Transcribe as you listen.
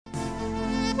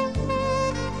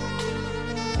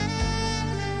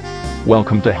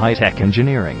Welcome to High-Tech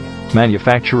Engineering,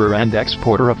 manufacturer and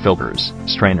exporter of filters,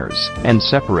 strainers, and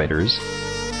separators.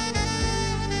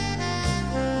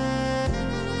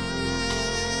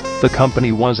 The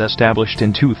company was established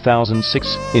in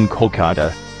 2006 in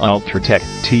Kolkata. Ultratech,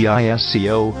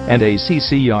 TISCO, and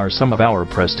ACC are some of our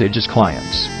prestigious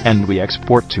clients, and we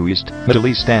export to East, Middle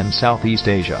East and Southeast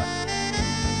Asia.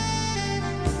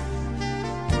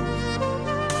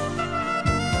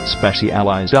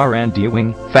 Specialized R&D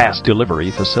wing, fast delivery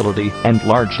facility, and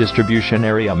large distribution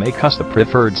area make us the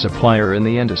preferred supplier in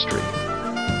the industry.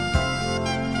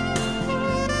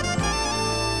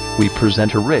 We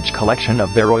present a rich collection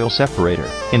of air oil separator,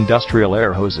 industrial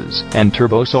air hoses, and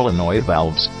turbo solenoid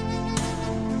valves.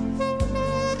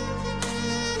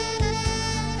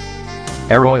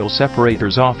 Air oil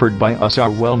separators offered by us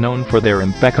are well known for their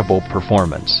impeccable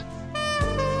performance.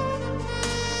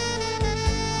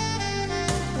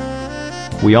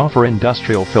 We offer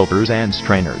industrial filters and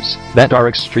strainers that are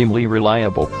extremely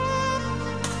reliable.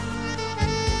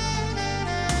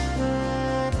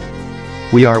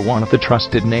 We are one of the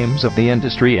trusted names of the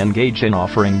industry engaged in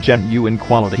offering genuine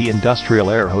quality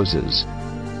industrial air hoses.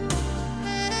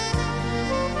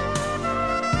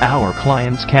 Our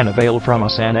clients can avail from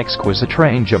us an exquisite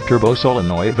range of turbo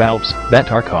solenoid valves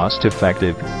that are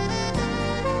cost-effective.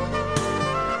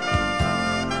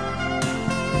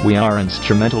 We are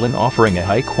instrumental in offering a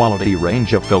high-quality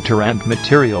range of filter and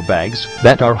material bags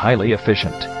that are highly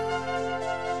efficient.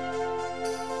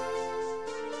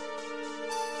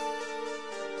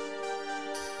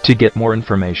 To get more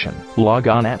information, log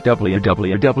on at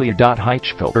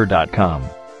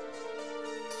www.heichfilter.com.